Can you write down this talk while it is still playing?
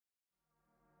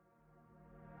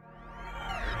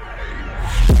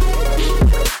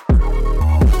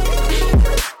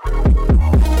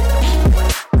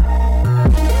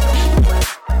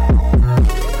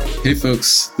Hey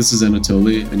folks, this is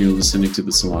Anatoly, and you're listening to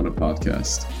the Solana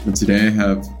podcast. And today I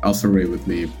have AlphaRay with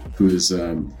me, who is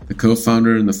the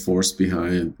co-founder and the force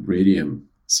behind Raydium.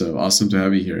 So awesome to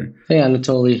have you here. Hey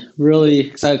Anatoly, really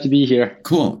excited to be here.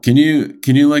 Cool. Can you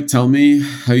tell me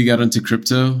how you got into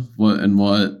crypto,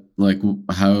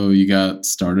 how you got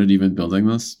started even building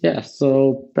this? Yeah,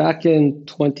 so back in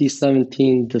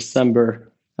 2017 December,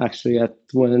 actually,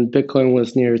 when Bitcoin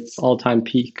was near its all-time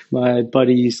peak, my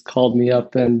buddies called me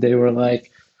up and they were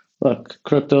like, look,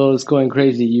 crypto is going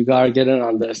crazy. You got to get in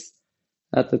on this.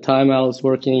 At the time, I was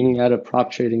working at a prop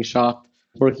trading shop,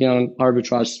 working on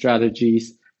arbitrage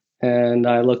strategies. And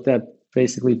I looked at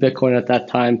basically Bitcoin at that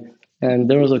time.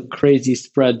 And there was a crazy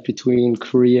spread between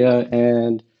Korea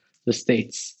and the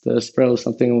States. The spread was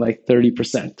something like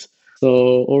 30%.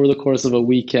 So over the course of a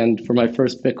weekend for my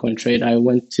first Bitcoin trade, I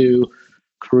went to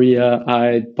Korea.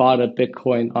 I bought a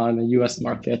Bitcoin on a US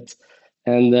market,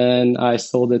 and then I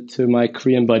sold it to my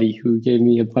Korean buddy who gave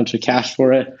me a bunch of cash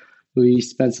for it. We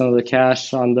spent some of the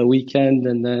cash on the weekend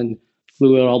and then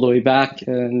flew it all the way back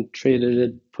and traded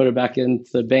it, put it back into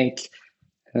the bank.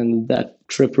 And that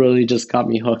trip really just got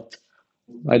me hooked.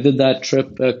 I did that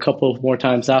trip a couple of more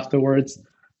times afterwards,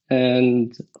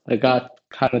 and it got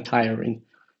kind of tiring.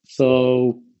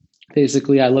 So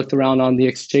basically, I looked around on the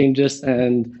exchanges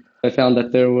and I found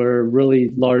that there were really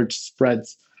large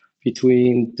spreads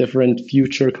between different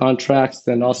future contracts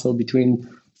and also between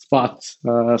spot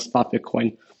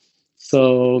Bitcoin.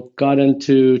 So got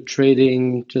into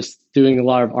trading, just doing a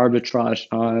lot of arbitrage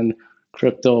on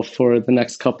crypto for the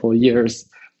next couple of years.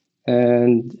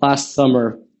 And last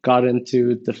summer, got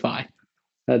into DeFi.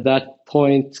 At that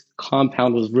point,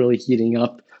 Compound was really heating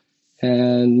up.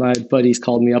 And my buddies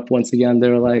called me up once again. They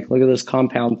were like, look at this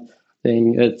Compound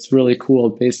thing. It's really cool.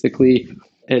 Basically,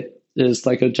 it is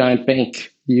like a giant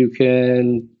bank. You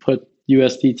can put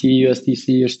USDT,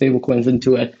 USDC, or stablecoins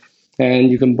into it, and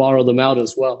you can borrow them out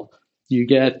as well. You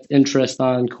get interest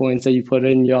on coins that you put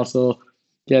in. You also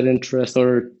get interest,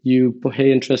 or you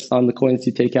pay interest on the coins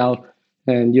you take out,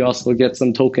 and you also get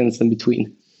some tokens in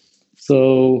between.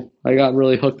 So I got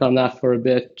really hooked on that for a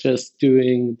bit, just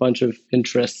doing a bunch of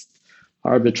interest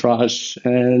arbitrage.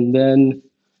 And then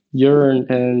Yearn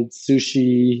and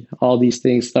Sushi, all these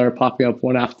things started popping up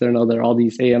one after another. All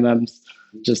these AMMs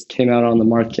just came out on the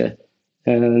market.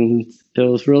 And it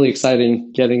was really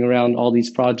exciting getting around all these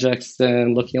projects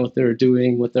and looking at what they were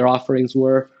doing, what their offerings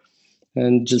were,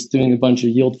 and just doing a bunch of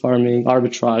yield farming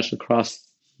arbitrage across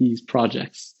these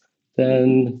projects.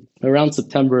 Then around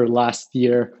September last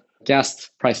year, gas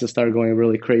prices started going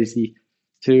really crazy.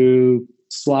 To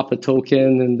swap a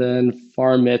token and then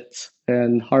farm it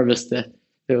and harvest it,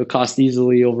 it would cost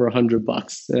easily over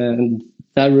 $100. And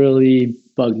that really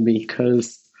bugged me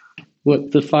because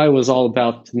what DeFi was all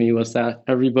about to me was that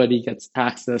everybody gets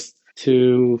access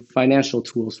to financial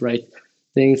tools, right?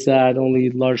 Things that only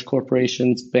large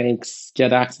corporations, banks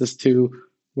get access to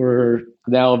were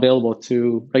now available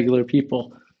to regular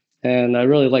people. And I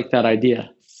really liked that idea.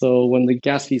 So when the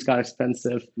gas fees got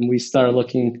expensive, we started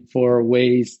looking for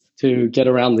ways to get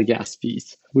around the gas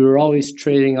fees. We were always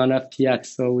trading on FTX,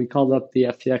 so we called up the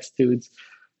FTX dudes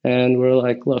and we're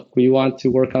like, look, we want to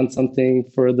work on something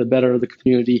for the better of the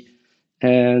community.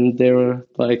 And they were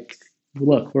like,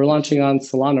 look, we're launching on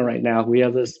Solana right now. We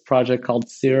have this project called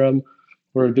Serum.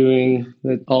 We're doing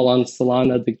it all on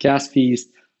Solana. The gas fees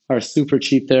are super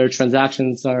cheap there.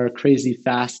 Transactions are crazy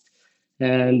fast.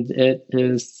 And it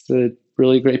is a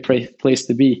really great place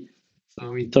to be.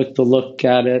 So we took the look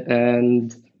at it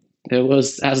and it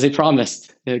was as they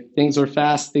promised. Things were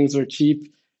fast, things were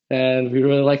cheap, and we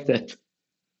really liked it.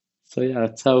 So yeah,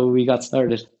 that's how we got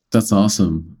started. That's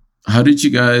awesome. How did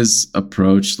you guys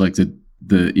approach like the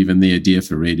idea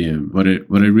for Raydium?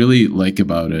 What I really like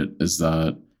about it is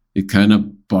that it kind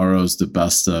of borrows the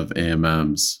best of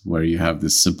AMMs, where you have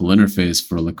this simple interface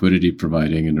for liquidity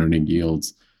providing and earning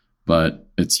yields, but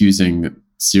it's using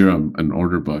Serum and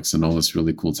order books and all this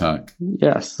really cool tech.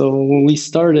 Yeah, so when we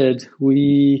started,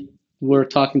 we were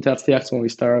talking to FTX when we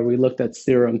started. We looked at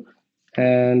Serum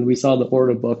and we saw the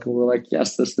order book and we're like,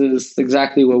 yes, this is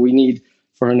exactly what we need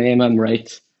for an AMM,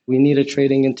 right? We need a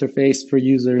trading interface for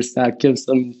users that gives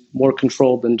them more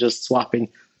control than just swapping.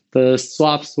 The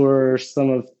swaps were some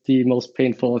of the most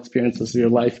painful experiences of your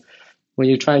life. When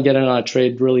you try and get in on a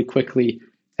trade really quickly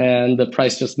and the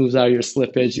price just moves out of your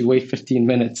slippage, you wait 15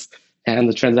 minutes and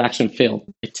the transaction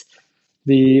failed. Right?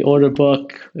 The order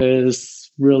book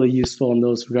is really useful in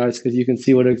those regards because you can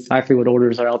see exactly what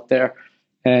orders are out there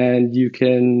and you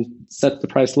can set the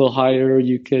price a little higher.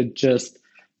 You could just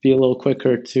be a little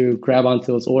quicker to grab onto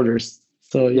those orders.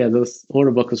 So yeah, this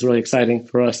order book was really exciting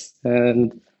for us.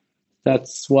 And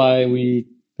that's why we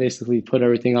basically put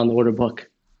everything on the order book.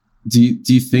 Do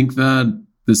you think that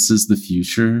this is the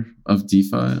future of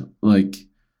DeFi? Like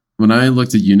when I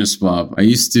looked at Uniswap, I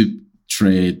used to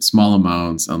trade small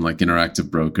amounts on like interactive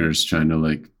brokers trying to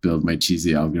like build my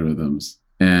cheesy algorithms.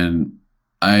 And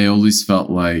I always felt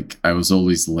like I was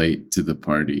always late to the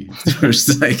party.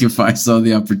 First, like if I saw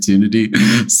the opportunity,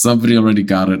 somebody already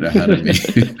got it ahead of me.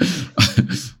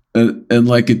 and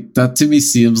like that to me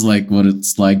seems like what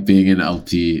it's like being an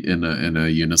LP in a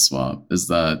Uniswap, is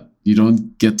that you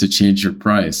don't get to change your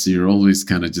price. So you're always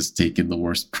kind of just taking the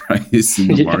worst price in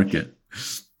the market.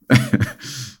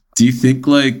 Do you think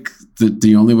like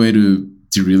the only way to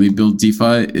really build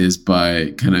DeFi is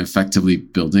by kind of effectively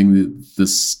building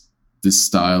this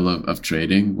style of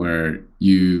trading where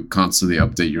you constantly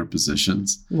update your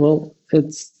positions? Well,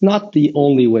 it's not the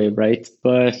only way, right?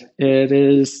 But it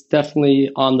is definitely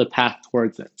on the path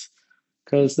towards it.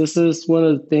 Because this is one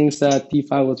of the things that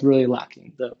DeFi was really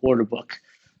lacking, the order book.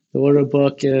 The order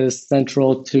book is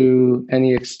central to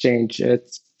any exchange.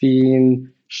 It's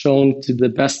been shown to the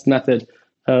best method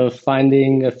of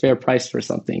finding a fair price for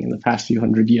something in the past few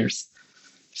hundred years.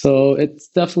 So it's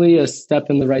definitely a step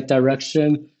in the right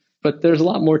direction, but there's a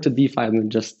lot more to DeFi than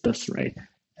just this, right?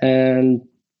 And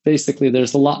basically,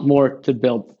 there's a lot more to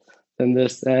build than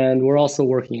this, and we're also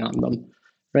working on them.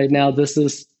 Right now, this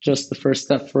is just the first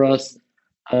step for us.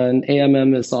 And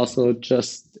AMM is also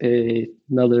just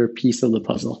another piece of the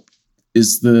puzzle.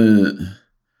 Is the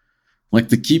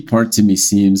key part to me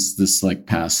seems this like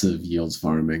passive yield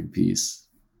farming piece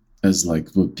as like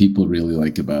what people really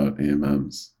like about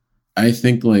AMMs. I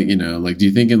think like, do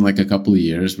you think in like a couple of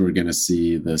years we're going to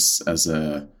see this as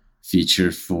a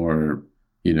feature for,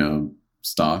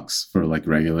 stocks for like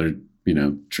regular,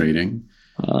 trading?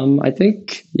 I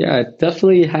think, yeah, it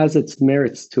definitely has its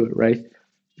merits to it, right?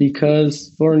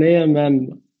 Because for an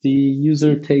AMM, the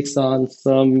user takes on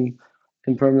some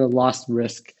impermanent loss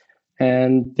risk.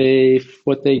 And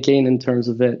what they gain in terms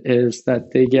of it is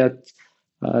that they get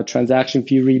transaction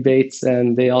fee rebates,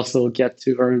 and they also get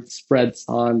to earn spreads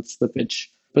on slippage.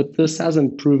 But this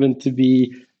hasn't proven to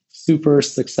be super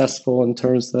successful in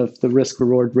terms of the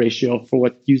risk-reward ratio for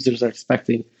what users are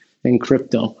expecting in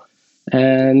crypto.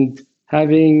 And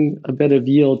having a bit of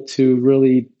yield to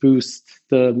really boost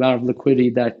the amount of liquidity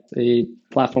that a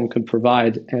platform can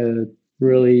provide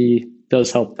really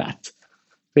does help that.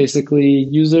 Basically,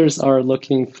 users are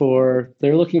looking for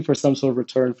some sort of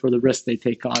return for the risk they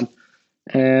take on.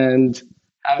 And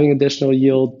having additional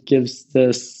yield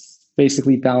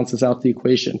basically balances out the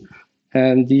equation.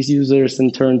 And these users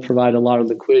in turn provide a lot of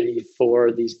liquidity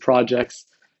for these projects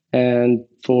and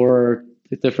for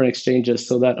the different exchanges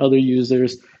so that other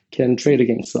users can trade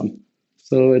against them.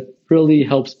 So it really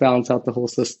helps balance out the whole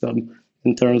system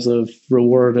in terms of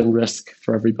reward and risk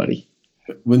for everybody.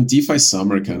 When DeFi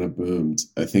summer kind of boomed,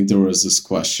 I think there was this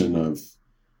question of,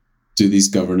 do these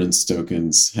governance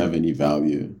tokens have any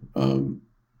value?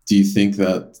 Do you think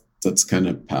that that's kind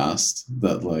of past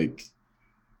that, like,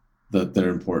 that they're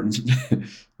important?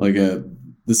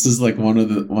 This is like one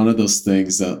of those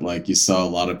things that like you saw a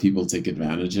lot of people take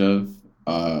advantage of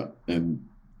and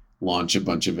launch a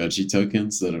bunch of edgy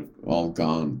tokens that have all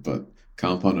gone, but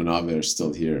Compound and Aave are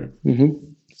still here. Mm-hmm.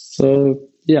 So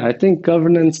yeah, I think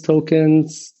governance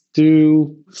tokens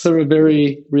do serve a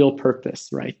very real purpose,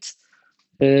 right?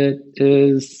 It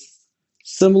is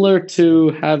similar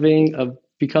to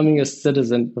becoming a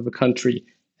citizen of a country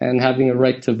and having a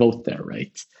right to vote there,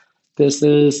 right? This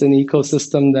is an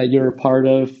ecosystem that you're a part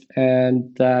of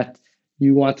and that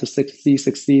you want to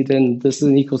succeed in. This is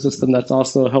an ecosystem that's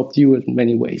also helped you in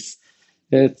many ways.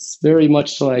 It's very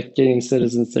much like getting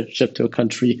citizenship to a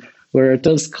country where it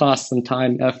does cost some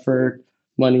time, effort,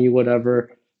 money,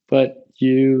 whatever, but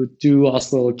you do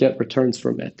also get returns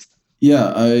from it.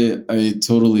 Yeah, I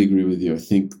totally agree with you. I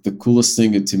think the coolest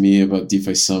thing to me about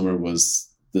DeFi Summer was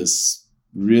this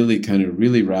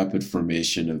really rapid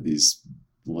formation of these,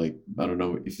 like, I don't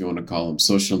know if you want to call them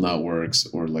social networks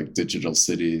or like digital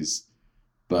cities,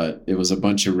 but it was a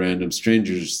bunch of random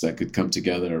strangers that could come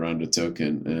together around a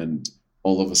token, and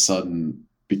all of a sudden,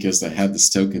 because they had this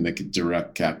token, they could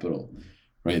direct capital,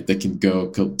 right? They can go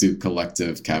do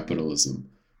collective capitalism,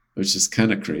 which is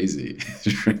kind of crazy.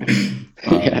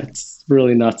 Yeah, it's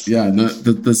really nuts. Yeah,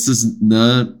 this is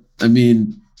not, I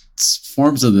mean,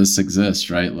 forms of this exist,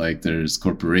 right? Like there's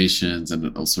corporations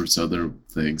and all sorts of other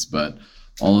things, but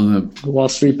all of them. Wall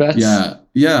Street bets?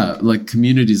 Yeah, like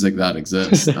communities like that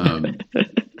exist.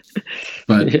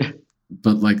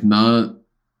 But like not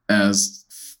as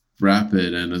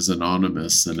rapid and as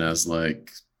anonymous and as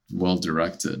like well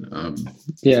directed.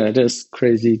 Yeah, it is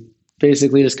crazy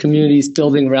basically there's communities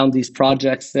building around these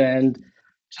projects and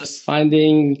just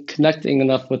connecting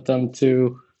enough with them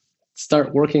to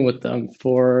start working with them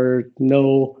for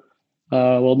no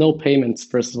payments,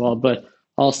 first of all, but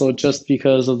also just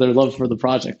because of their love for the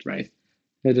project, right?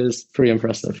 It is pretty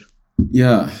impressive.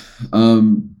 Yeah.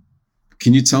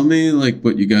 Can you tell me like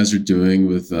what you guys are doing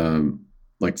with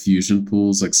like fusion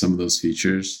pools, like some of those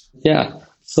features? Yeah.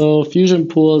 So fusion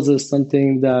pools is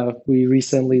something that we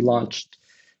recently launched.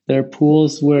 They're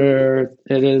pools where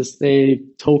it is a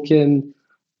token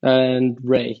and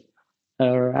ray.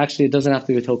 Or actually, it doesn't have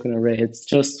to be a token array. It's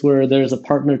just where there's a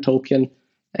partner token,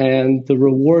 and the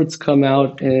rewards come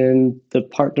out in the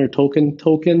partner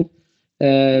token.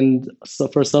 And so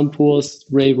for some pools,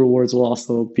 ray rewards will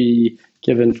also be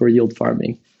given for yield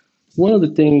farming. One of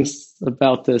the things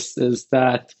about this is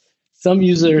that some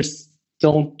users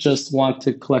don't just want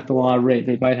to collect a lot of ray.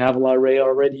 They might have a lot of ray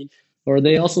already, or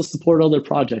they also support other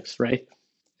projects, right?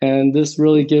 And this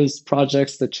really gives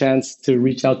projects the chance to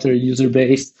reach out to their user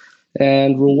base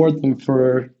and reward them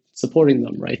for supporting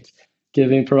them, right?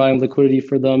 Providing liquidity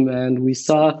for them. And we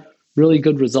saw really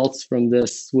good results from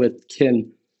this with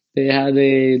Kin. They had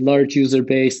a large user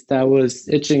base that was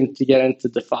itching to get into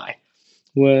DeFi.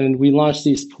 When we launched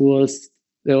these pools,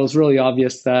 it was really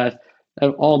obvious that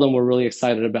all of them were really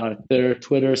excited about it. Their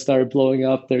Twitter started blowing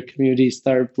up, their community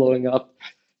started blowing up,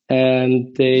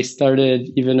 and they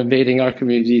started even invading our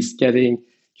communities,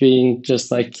 being just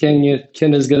like, Kin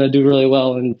is going to do really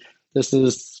well, and this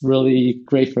is really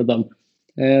great for them.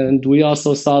 And we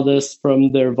also saw this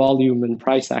from their volume and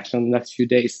price action in the next few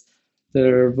days.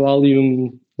 Their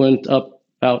volume went up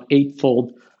about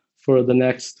eightfold for the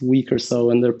next week or so,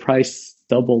 and their price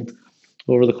doubled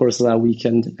over the course of that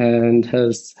weekend and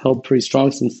has held pretty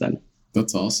strong since then.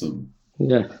 That's awesome.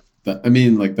 Yeah.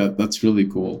 That's really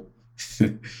cool.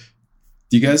 Do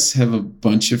you guys have a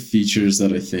bunch of features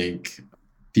that I think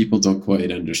people don't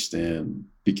quite understand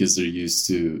because they're used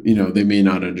to, they may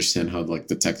not understand how like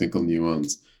the technical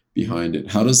nuance behind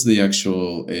it? How does the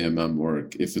actual AMM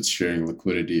work if it's sharing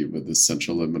liquidity with the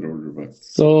central limit order book?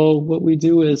 So what we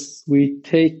do is we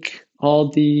take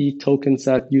all the tokens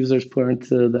that users put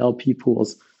into the LP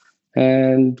pools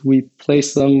and we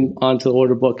place them onto the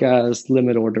order book as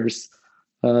limit orders.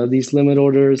 These limit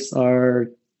orders are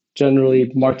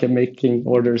generally market making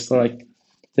orders. So like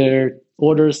they're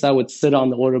orders that would sit on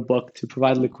the order book to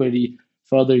provide liquidity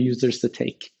for other users to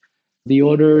take. The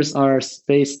orders are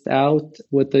spaced out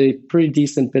with a pretty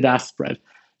decent bid-ask spread,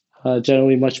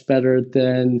 generally much better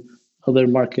than other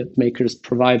market makers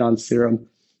provide on Serum.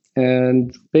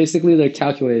 And basically they're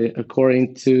calculated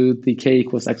according to the K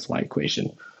equals XY equation.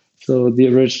 So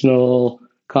the original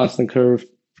constant curve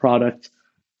product,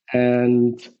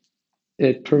 and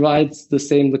it provides the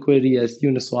same liquidity as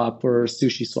Uniswap or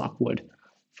SushiSwap would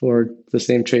for the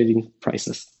same trading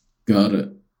prices. Got it.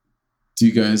 Do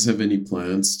you guys have any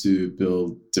plans to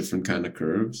build different kind of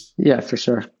curves? Yeah, for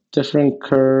sure. Different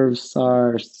curves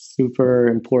are super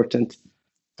important.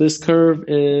 This curve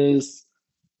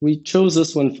we chose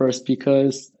this one first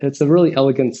because it's a really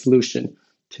elegant solution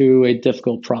to a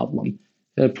difficult problem.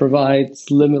 It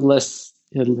provides limitless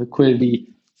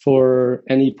liquidity for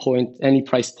any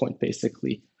price point,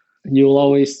 basically.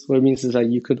 What it means is that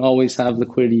you could always have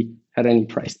liquidity at any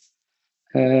price.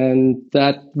 And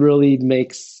that really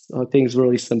makes things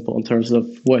really simple in terms of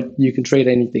what you can trade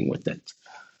anything with it.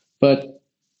 But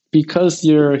because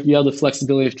you have the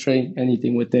flexibility of trading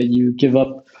anything with it, you give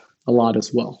up a lot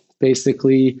as well.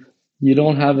 Basically, you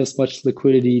don't have as much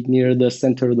liquidity near the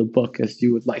center of the book as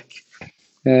you would like.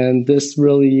 And this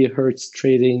really hurts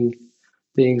trading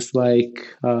things like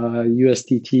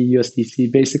USDT,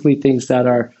 USDC, basically things that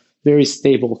are very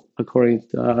stable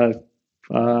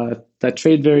that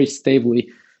trade very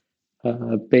stably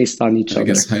based on each other. I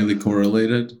guess highly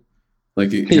correlated.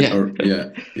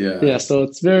 Yeah. So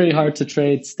it's very hard to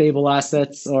trade stable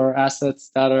assets or assets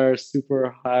that are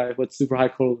super high with super high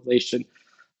correlation.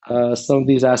 Some of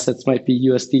these assets might be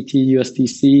USDT,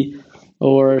 USDC,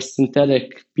 or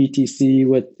synthetic BTC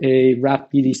with a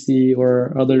wrap BTC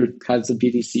or other kinds of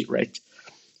BTC, right?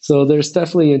 So there's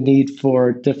definitely a need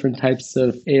for different types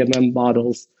of AMM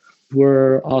models.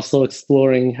 We're also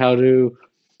exploring how to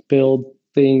build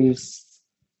things,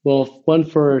 well, one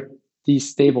for these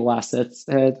stable assets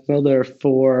and another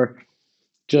for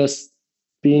just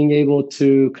being able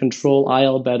to control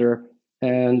IL better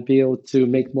and be able to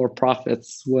make more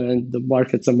profits when the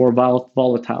markets are more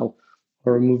volatile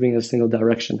or moving in a single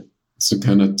direction. So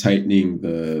kind of tightening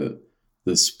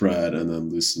the spread and then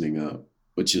loosening up,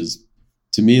 which is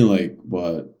to me like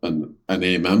what an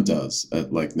AMM does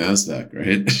at like NASDAQ,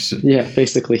 right? Yeah,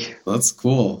 basically. That's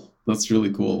cool. That's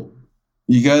really cool.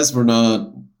 You guys were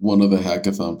not one of the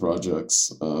hackathon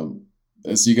projects.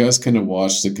 As you guys kind of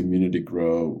watched the community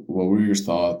grow, what were your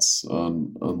thoughts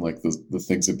on like the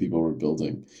things that people were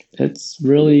building? It's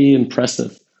really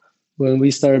impressive. When we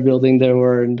started building, there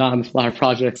were not a lot of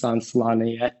projects on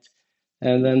Solana yet.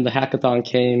 And then the hackathon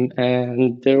came,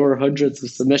 and there were hundreds of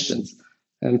submissions,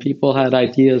 and people had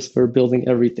ideas for building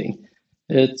everything.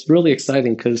 It's really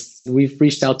exciting because we've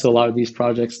reached out to a lot of these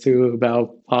projects too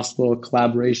about possible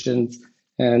collaborations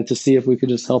and to see if we could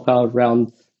just help out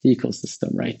around the ecosystem,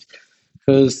 right?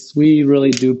 Because we really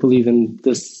do believe in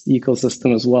this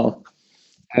ecosystem as well.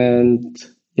 And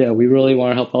yeah, we really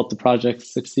want to help out the project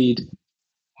succeed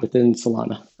within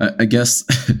Solana. I guess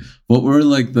what were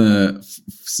like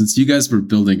since you guys were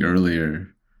building earlier,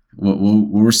 what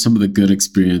were some of the good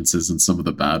experiences and some of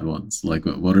the bad ones? Like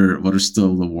what are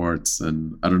still the warts?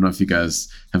 And I don't know if you guys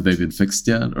have they been fixed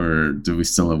yet, or do we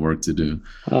still have work to do?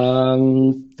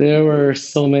 There were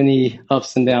so many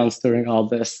ups and downs during all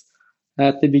this.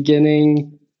 At the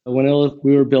beginning, when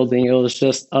we were building, it was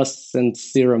just us and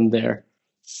Serum there.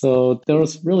 So there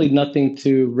was really nothing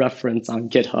to reference on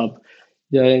GitHub.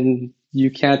 Yeah, and you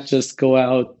can't just go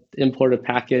out, import a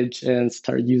package, and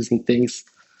start using things.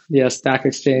 Yeah, Stack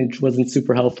Exchange wasn't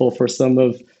super helpful for some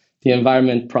of the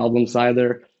environment problems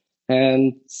either.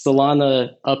 And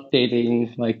Solana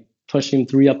updating, like pushing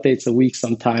 3 updates a week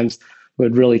sometimes,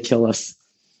 would really kill us.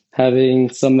 Having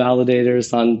some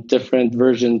validators on different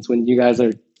versions when you guys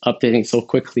are updating so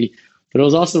quickly. But it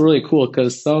was also really cool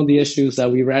because some of the issues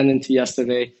that we ran into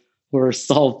yesterday were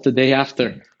solved the day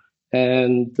after.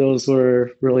 And those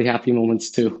were really happy moments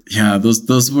too. Yeah,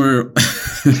 those were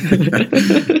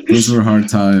those were hard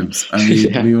times. I mean,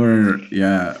 Yeah. we were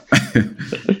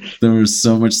there was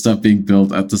so much stuff being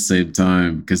built at the same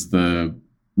time because the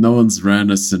no one's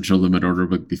ran a central limit order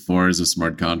book before as a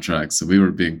smart contract, so we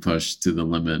were being pushed to the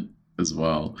limit as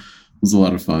well. It was a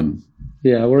lot of fun.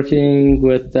 Yeah, working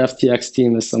with the FTX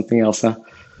team is something else, huh?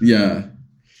 Yeah,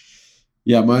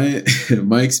 yeah. My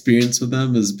my experience with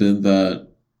them has been that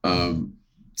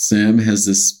Sam has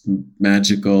this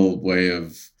magical way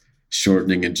of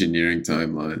shortening engineering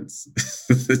timelines.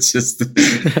 It's just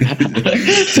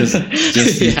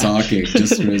Yeah. talking,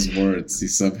 just for his words, he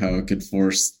somehow can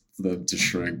force them to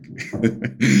shrink.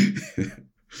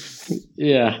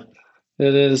 Yeah,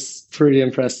 it is pretty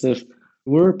impressive.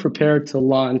 We're prepared to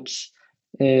launch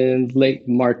in late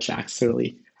March,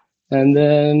 actually. And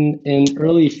then in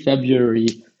early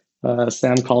February,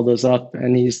 Sam called us up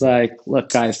and he's like, look,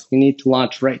 guys, we need to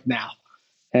launch right now.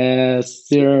 And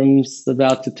Serum's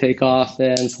about to take off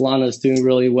and Solana's doing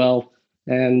really well.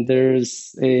 And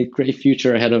there's a great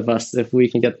future ahead of us if we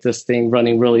can get this thing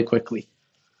running really quickly.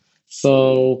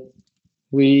 So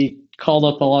we called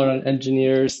up a lot of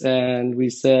engineers and we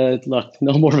said, look,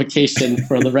 no more vacation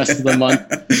for the rest of the month.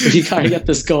 We gotta get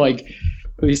this going.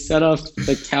 We set up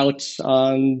the couch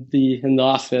in the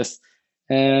office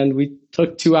and we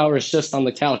took 2 hours just on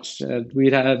the couch. And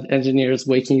we'd have engineers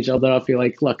waking each other up, be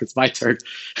like, look, it's my turn.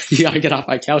 You gotta get off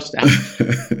my couch now.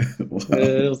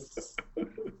 Wow.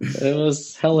 It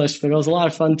was hellish, but it was a lot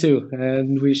of fun too.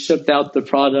 And we shipped out the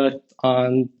product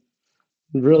on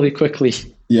really quickly.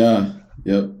 Yeah,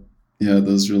 yep. Yeah, that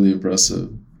was really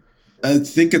impressive. I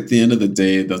think at the end of the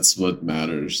day, that's what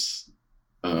matters.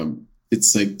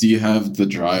 It's like, do you have the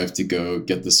drive to go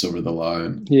get this over the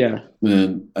line? Yeah.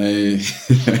 And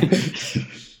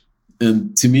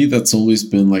and to me, that's always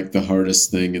been like the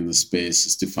hardest thing in the space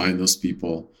is to find those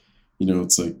people.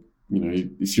 It's like,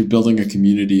 if you're building a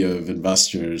community of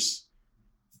investors,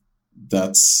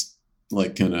 that's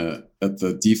like kind of at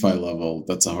the DeFi level,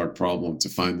 that's a hard problem to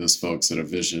find those folks that have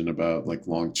vision about like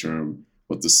long-term,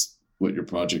 what your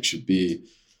project should be.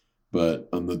 But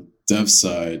on the dev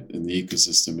side in the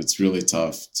ecosystem, it's really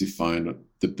tough to find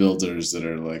the builders that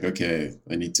are like, okay,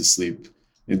 I need to sleep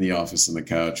in the office on the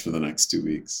couch for the next 2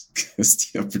 weeks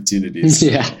because the opportunities.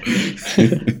 Yeah.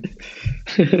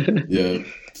 Yeah.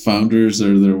 Founders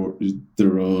are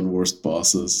their own worst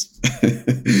bosses.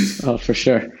 Oh, for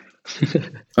sure.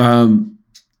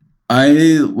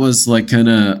 I was like kind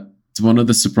of one of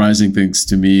the surprising things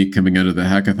to me coming out of the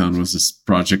hackathon was this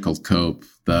project called Cope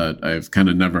that I've kind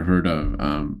of never heard of,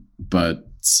 but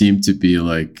seemed to be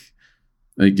like,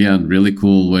 again, really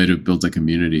cool way to build a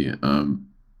community.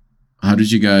 How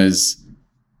did you guys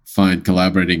find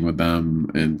collaborating with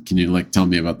them? And can you like tell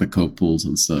me about the Cope pools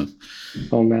and stuff?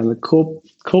 Oh man, the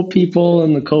Cope people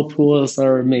and the Cope pools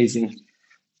are amazing.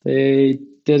 They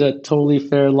did a totally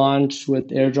fair launch with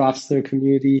airdrops to their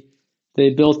community. They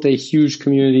built a huge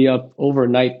community up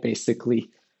overnight, basically.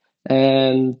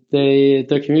 And their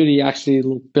community actually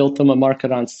built them a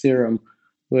market on Serum,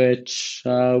 which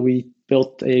we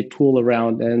built a pool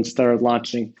around and started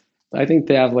launching. I think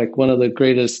they have like one of the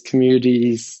greatest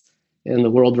communities in the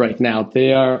world right now.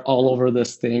 They are all over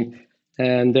this thing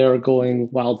and they're going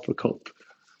wild for Cope.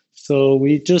 So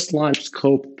we just launched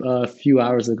Cope a few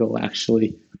hours ago,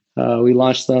 actually. We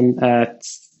launched them at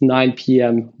 9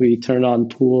 p.m. We turned on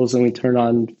pools and we turned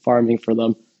on farming for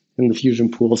them in the fusion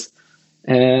pools.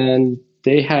 And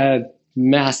they had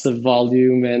massive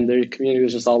volume and their community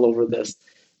was just all over this.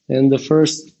 In the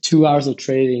first 2 hours of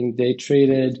trading, they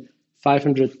traded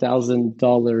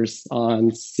 $500,000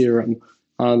 on Serum,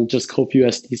 on just Cope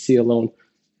USDC alone.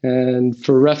 And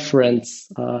for reference,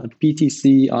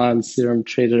 BTC on Serum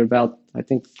traded about, I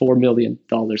think, $4 million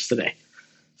today.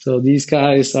 So these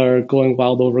guys are going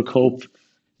wild over Cope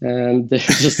and they're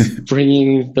just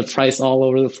bringing the price all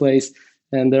over the place.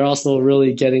 And they're also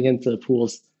really getting into the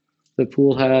pools. The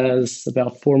pool has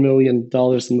about $4 million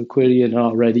in liquidity in it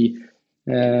already,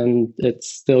 and it's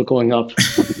still going up.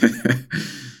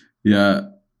 Yeah,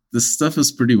 this stuff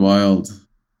is pretty wild.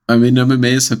 I mean, I'm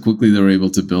amazed how quickly they were able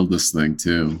to build this thing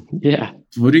too. Yeah.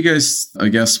 What do you guys, I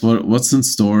guess, what's in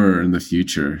store in the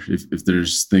future, if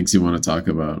there's things you want to talk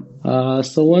about?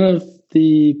 So one of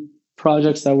the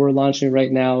projects that we're launching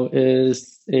right now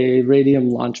is a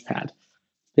Raydium launchpad.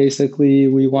 Basically,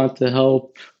 we want to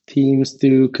help teams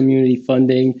do community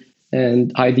funding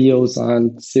and IDOs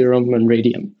on Serum and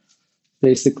Raydium.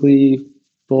 Basically,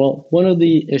 well, one of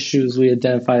the issues we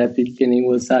identified at the beginning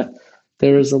was that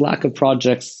there is a lack of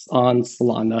projects on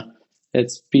Solana.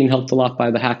 It's being helped a lot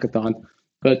by the hackathon.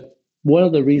 But one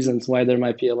of the reasons why there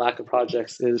might be a lack of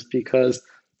projects is because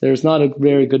there's not a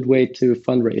very good way to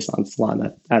fundraise on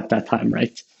Solana at that time,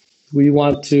 right? We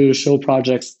want to show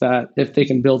projects that if they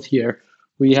can build here,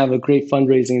 we have a great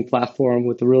fundraising platform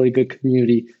with a really good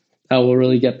community that will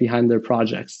really get behind their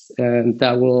projects. And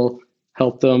that will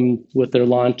help them with their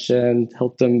launch and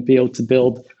help them be able to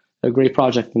build a great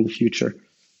project in the future.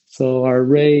 So our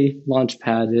Ray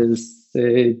Launchpad is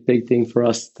a big thing for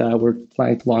us that we're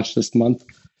planning to launch this month.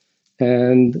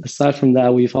 And aside from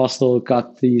that, we've also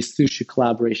got the sushi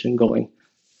collaboration going.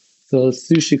 So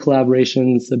sushi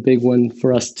collaboration is a big one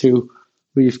for us too.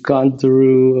 We've gone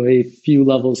through a few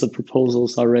levels of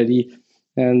proposals already,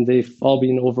 and they've all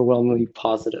been overwhelmingly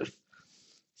positive.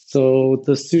 So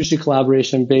the sushi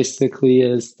collaboration basically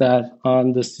is that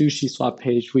on the sushi swap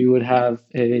page, we would have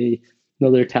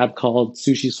another tab called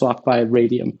Sushi Swap by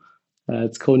Raydium.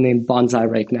 It's codenamed Bonsai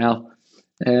right now.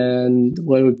 And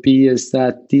what it would be is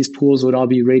that these pools would all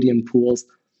be Raydium pools,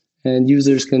 and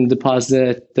users can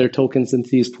deposit their tokens into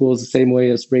these pools the same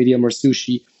way as Raydium or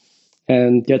Sushi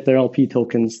and get their LP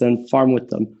tokens, then farm with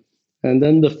them. And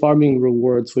then the farming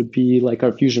rewards would be like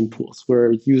our fusion pools,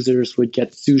 where users would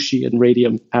get Sushi and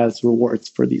Raydium as rewards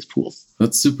for these pools.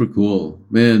 That's super cool.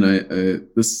 Man,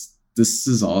 this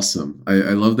is awesome.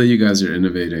 I love that you guys are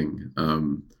innovating.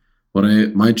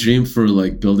 My dream for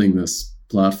like building this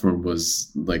platform was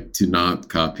like to not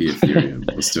copy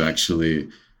Ethereum, was to actually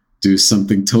do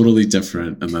something totally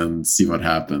different and then see what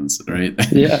happens, right?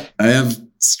 Yeah. I have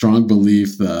strong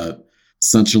belief that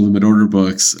central limit order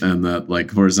books and that like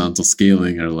horizontal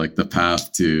scaling are like the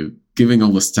path to giving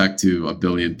all this tech to a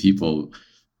billion people.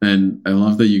 And I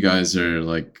love that you guys are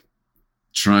like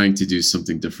trying to do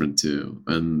something different too.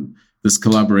 And this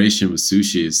collaboration with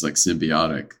Sushi is like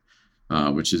symbiotic,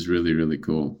 which is really, really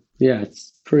cool. Yeah,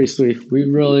 it's pretty sweet. We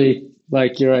really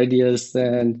like your ideas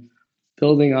and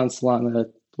building on Solana.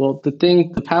 Well,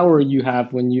 the power you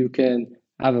have when you can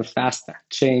have a fast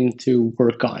chain to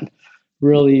work on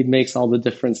really makes all the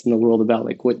difference in the world about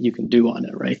like what you can do on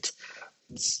it, right?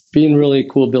 It's been really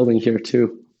cool building here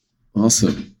too.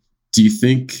 Awesome. Do you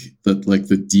think that like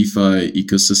the DeFi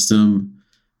ecosystem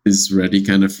is ready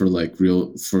kind of for like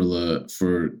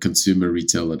for consumer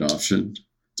retail adoption?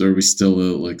 Or are we still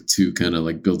like two kind of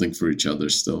like building for each other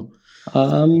still?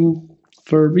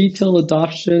 For retail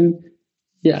adoption,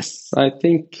 yes, I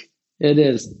think it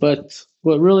is. But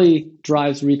what really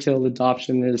drives retail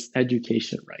adoption is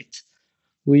education, right?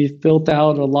 We've built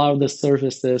out a lot of the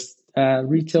services that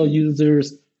retail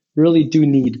users really do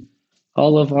need.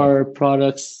 All of our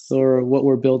products or what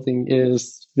we're building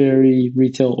is very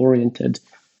retail oriented,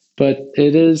 but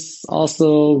it is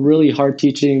also really hard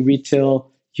teaching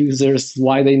retail users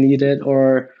why they need it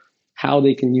or how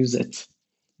they can use it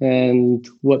and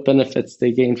what benefits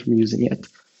they gain from using it.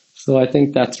 So I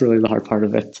think that's really the hard part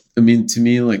of it. I mean, to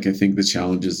me, like, I think the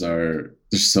challenges are,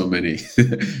 there's so many.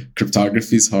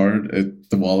 Cryptography is hard,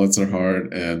 the wallets are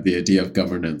hard, and the idea of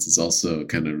governance is also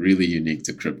kind of really unique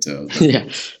to crypto. Yeah.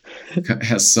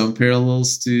 Has some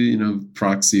parallels to,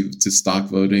 proxy to stock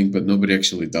voting, but nobody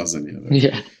actually does any of it.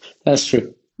 Yeah, that's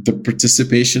true. the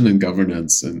participation and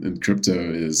governance in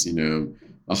crypto is,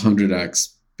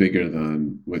 100x bigger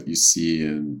than what you see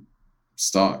in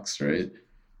stocks, right?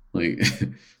 Like,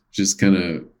 just kind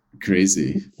of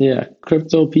crazy. Yeah,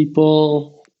 crypto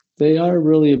people, they are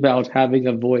really about having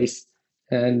a voice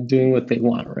and doing what they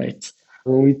want, right?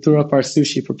 When we threw up our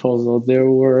sushi proposal, there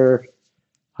were,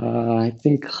 I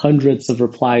think, hundreds of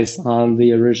replies on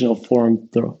the original forum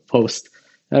post.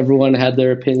 Everyone had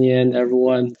their opinion.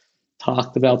 Everyone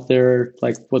talked about their,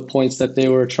 like, what points that they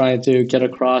were trying to get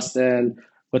across and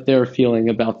what they were feeling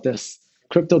about this.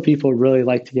 Crypto people really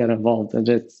like to get involved, and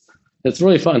it's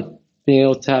really fun being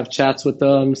able to have chats with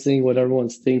them, seeing what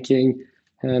everyone's thinking,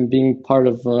 and being part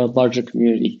of a larger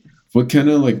community. What kind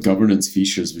of like governance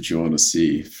features would you want to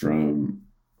see from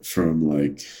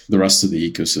like the rest of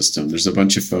the ecosystem? There's a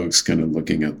bunch of folks kind of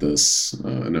looking at this,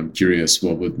 and I'm curious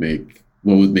what would make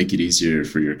it easier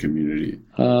for your community.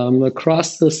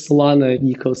 Across the Solana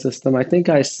ecosystem, I think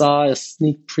I saw a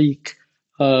sneak peek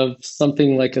of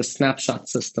something like a snapshot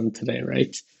system today,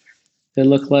 right? It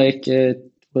looked like it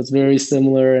was very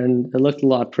similar and it looked a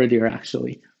lot prettier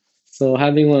actually. So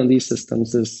having one of these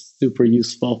systems is super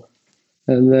useful.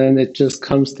 And then it just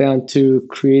comes down to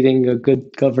creating a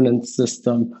good governance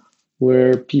system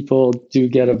where people do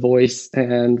get a voice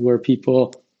and where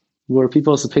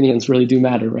people's opinions really do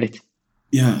matter, right?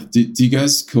 Yeah. Do you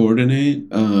guys coordinate?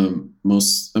 I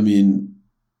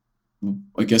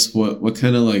guess what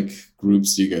kind of like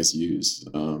groups do you guys use?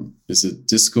 Is it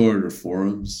Discord or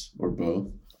forums or both?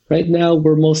 Right now,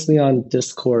 we're mostly on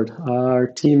Discord. Our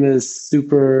team is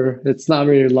it's not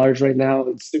very large right now.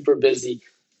 It's super busy.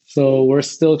 So we're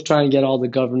still trying to get all the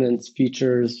governance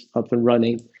features up and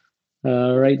running.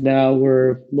 Right now,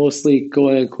 we're mostly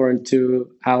going according to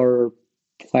our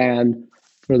plan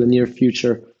for the near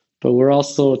future. But we're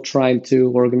also trying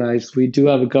to organize. We do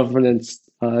have a governance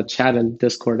chat in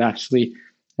Discord, actually.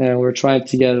 And we're trying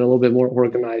to get it a little bit more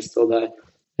organized so that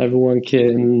everyone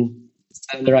can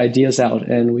send their ideas out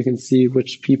and we can see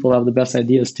which people have the best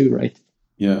ideas too, right?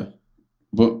 Yeah.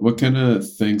 What kind of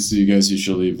things do you guys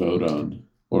usually vote on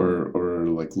or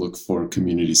like look for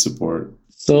community support?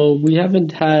 So we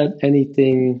haven't had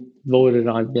anything voted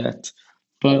on yet,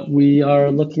 but we are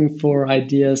looking for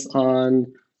ideas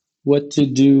on what to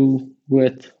do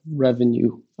with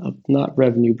revenue, not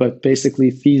revenue, but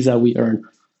basically fees that we earn.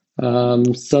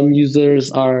 Some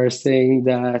users are saying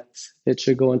that it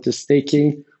should go into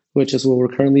staking, which is what we're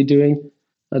currently doing.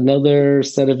 Another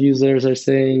set of users are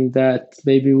saying that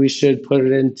maybe we should put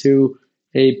it into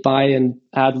a buy and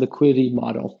add liquidity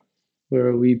model,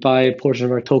 where we buy a portion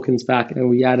of our tokens back and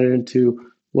we add it into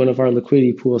one of our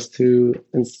liquidity pools to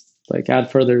like add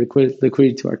further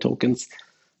liquidity to our tokens.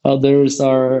 Others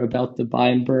are about the buy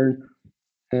and burn,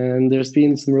 and there's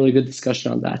been some really good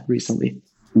discussion on that recently.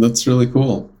 That's really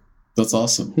cool. That's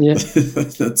awesome. Yeah.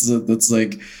 that's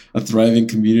like a thriving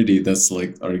community that's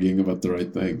like arguing about the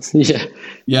right things. Yeah.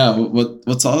 Yeah.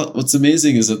 What's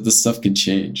amazing is that this stuff can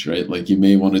change, right? Like you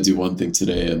may want to do one thing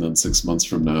today and then 6 months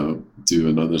from now do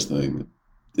another thing.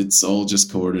 It's all just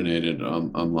coordinated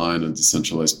online and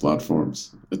decentralized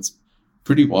platforms. It's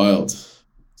pretty wild.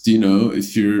 Do you know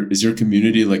is your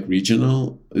community like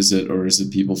regional? Is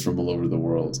it people from all over the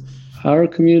world? Our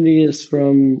community is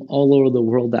from all over the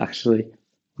world, actually.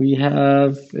 We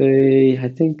have I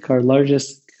think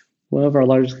one of our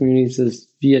largest communities is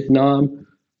Vietnam.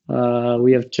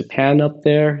 We have Japan up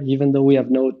there, even though we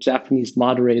have no Japanese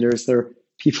moderators or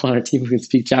people on our team who can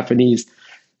speak Japanese.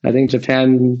 I think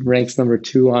Japan ranks number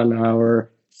 2 on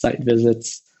our site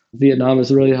visits. Vietnam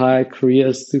is really high. Korea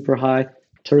is super high.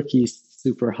 Turkey's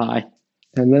super high.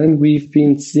 And then we've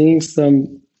been seeing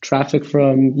some traffic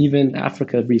from even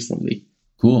Africa recently.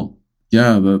 Cool.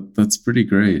 Yeah, that's pretty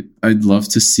great. I'd love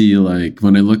to see, like,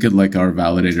 when I look at like our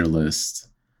validator list,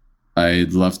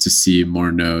 I'd love to see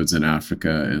more nodes in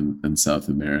Africa and South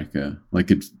America. Like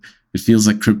it feels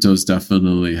like cryptos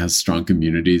definitely has strong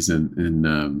communities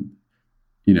in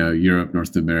Europe,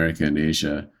 North America, and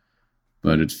Asia.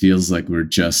 But it feels like we're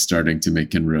just starting to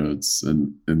make inroads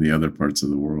in the other parts of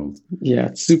the world. Yeah,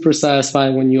 it's super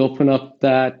satisfying when you open up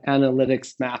that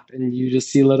analytics map and you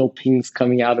just see little pings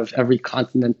coming out of every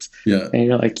continent. Yeah. And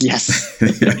you're like, yes.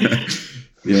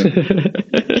 Yeah.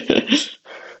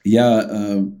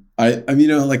 I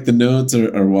mean, like the nodes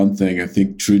are one thing. I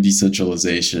think true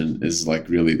decentralization is like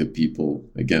really the people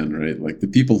again, right? Like the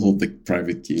people hold the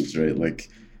private keys, right? Like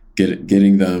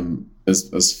getting them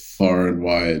as far and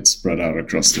wide spread out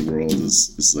across the world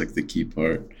is like the key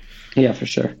part. Yeah, for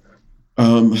sure.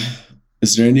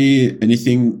 Is there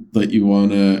anything that you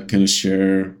want to kind of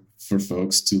share for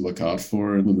folks to look out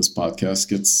for when this podcast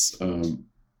gets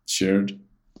shared?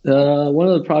 One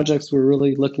of the projects we're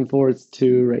really looking forward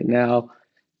to right now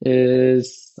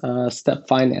is Step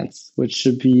Finance, which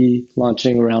should be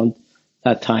launching around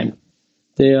that time.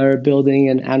 They are building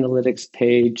an analytics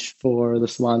page for the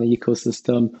Solana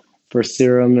ecosystem for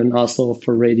Serum and also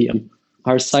for Raydium.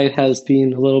 Our site has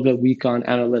been a little bit weak on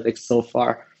analytics so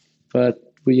far,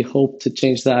 but we hope to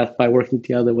change that by working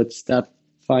together with Step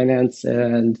Finance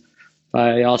and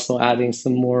by also adding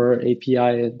some more API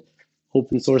and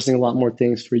open sourcing a lot more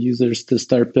things for users to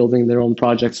start building their own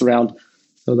projects around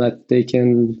so that they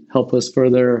can help us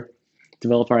further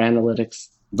develop our analytics.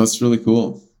 That's really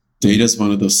cool. Data is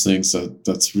one of those things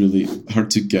that's really hard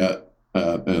to get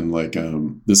at, and like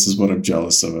this is what I'm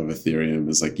jealous of Ethereum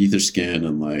is like Etherscan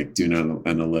and like doing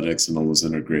analytics and all those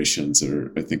integrations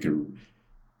are I think are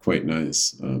quite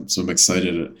nice. So I'm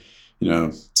excited,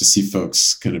 to see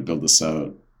folks kind of build this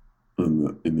out in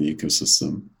the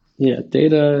ecosystem. Yeah,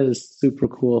 data is super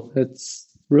cool. It's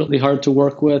really hard to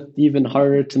work with, even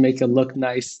harder to make it look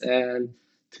nice and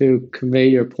to convey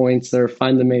your points or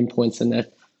find the main points in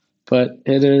it. But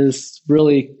it is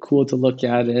really cool to look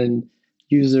at, and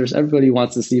everybody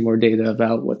wants to see more data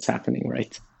about what's happening,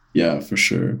 right? Yeah, for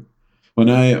sure. When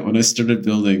I started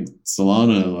building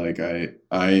Solana, like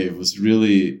I was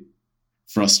really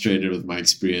frustrated with my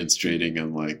experience trading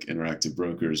on like interactive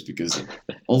brokers because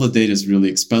all the data is really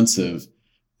expensive,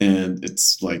 and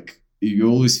it's like you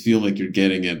always feel like you're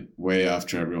getting it way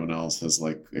after everyone else has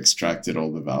like extracted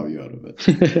all the value out of it.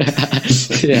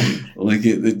 Yeah. Like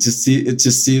it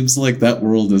just seems like that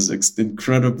world is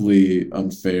incredibly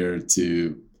unfair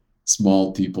to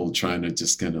small people trying to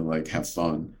just kind of like have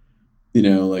fun.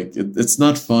 Like it's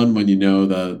not fun when you know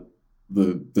that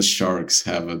the sharks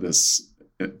have this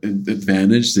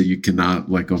advantage that you cannot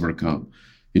like overcome,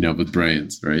 with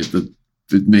brains, right? That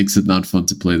it makes it not fun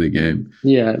to play the game.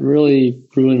 Yeah, it really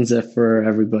ruins it for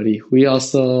everybody. We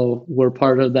also were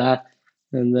part of that.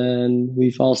 And then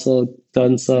we've also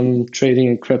done some trading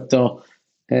in crypto.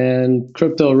 And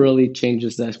crypto really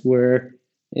changes that. Where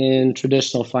in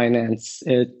traditional finance,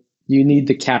 you need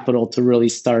the capital to really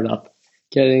start up.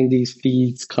 Getting these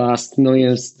feeds cost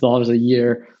millions of dollars a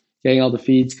year, getting all the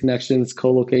feeds, connections,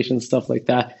 co-location, stuff like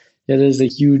that. It is a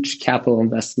huge capital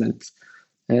investment.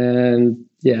 And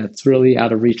yeah, it's really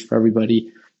out of reach for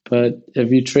everybody. But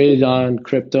if you trade on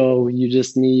crypto, you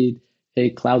just need a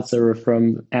cloud server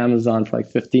from Amazon for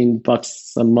like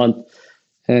 $15 a month.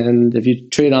 And if you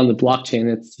trade on the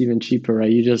blockchain, it's even cheaper, right?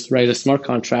 You just write a smart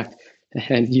contract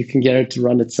and you can get it to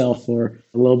run itself, or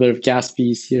a little bit of gas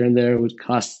fees here and there would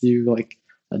cost you like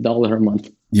 $1 a month.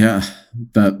 Yeah,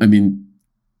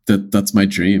 that's my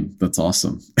dream. That's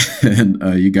awesome. And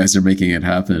you guys are making it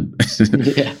happen.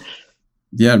 Yeah.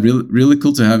 Yeah, really, really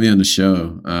cool to have you on the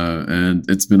show. And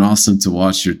it's been awesome to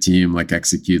watch your team like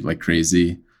execute like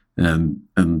crazy and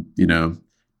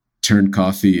turn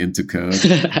coffee into code.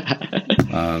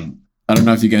 I don't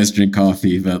know if you guys drink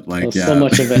coffee, but like, so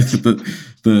much of it.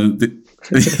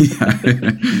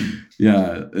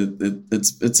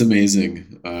 It's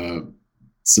amazing.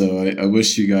 So I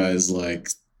wish you guys like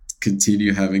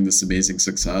continue having this amazing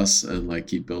success and like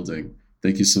keep building.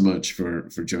 Thank you so much for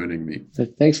joining me.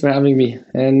 Thanks for having me.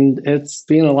 And it's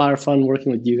been a lot of fun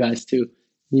working with you guys too.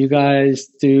 You guys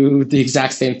do the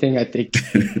exact same thing, I think.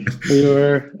 We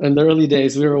were in the early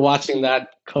days, we were watching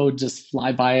that code just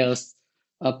fly by us,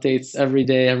 updates every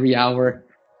day, every hour.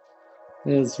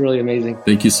 It was really amazing.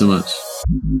 Thank you so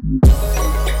much.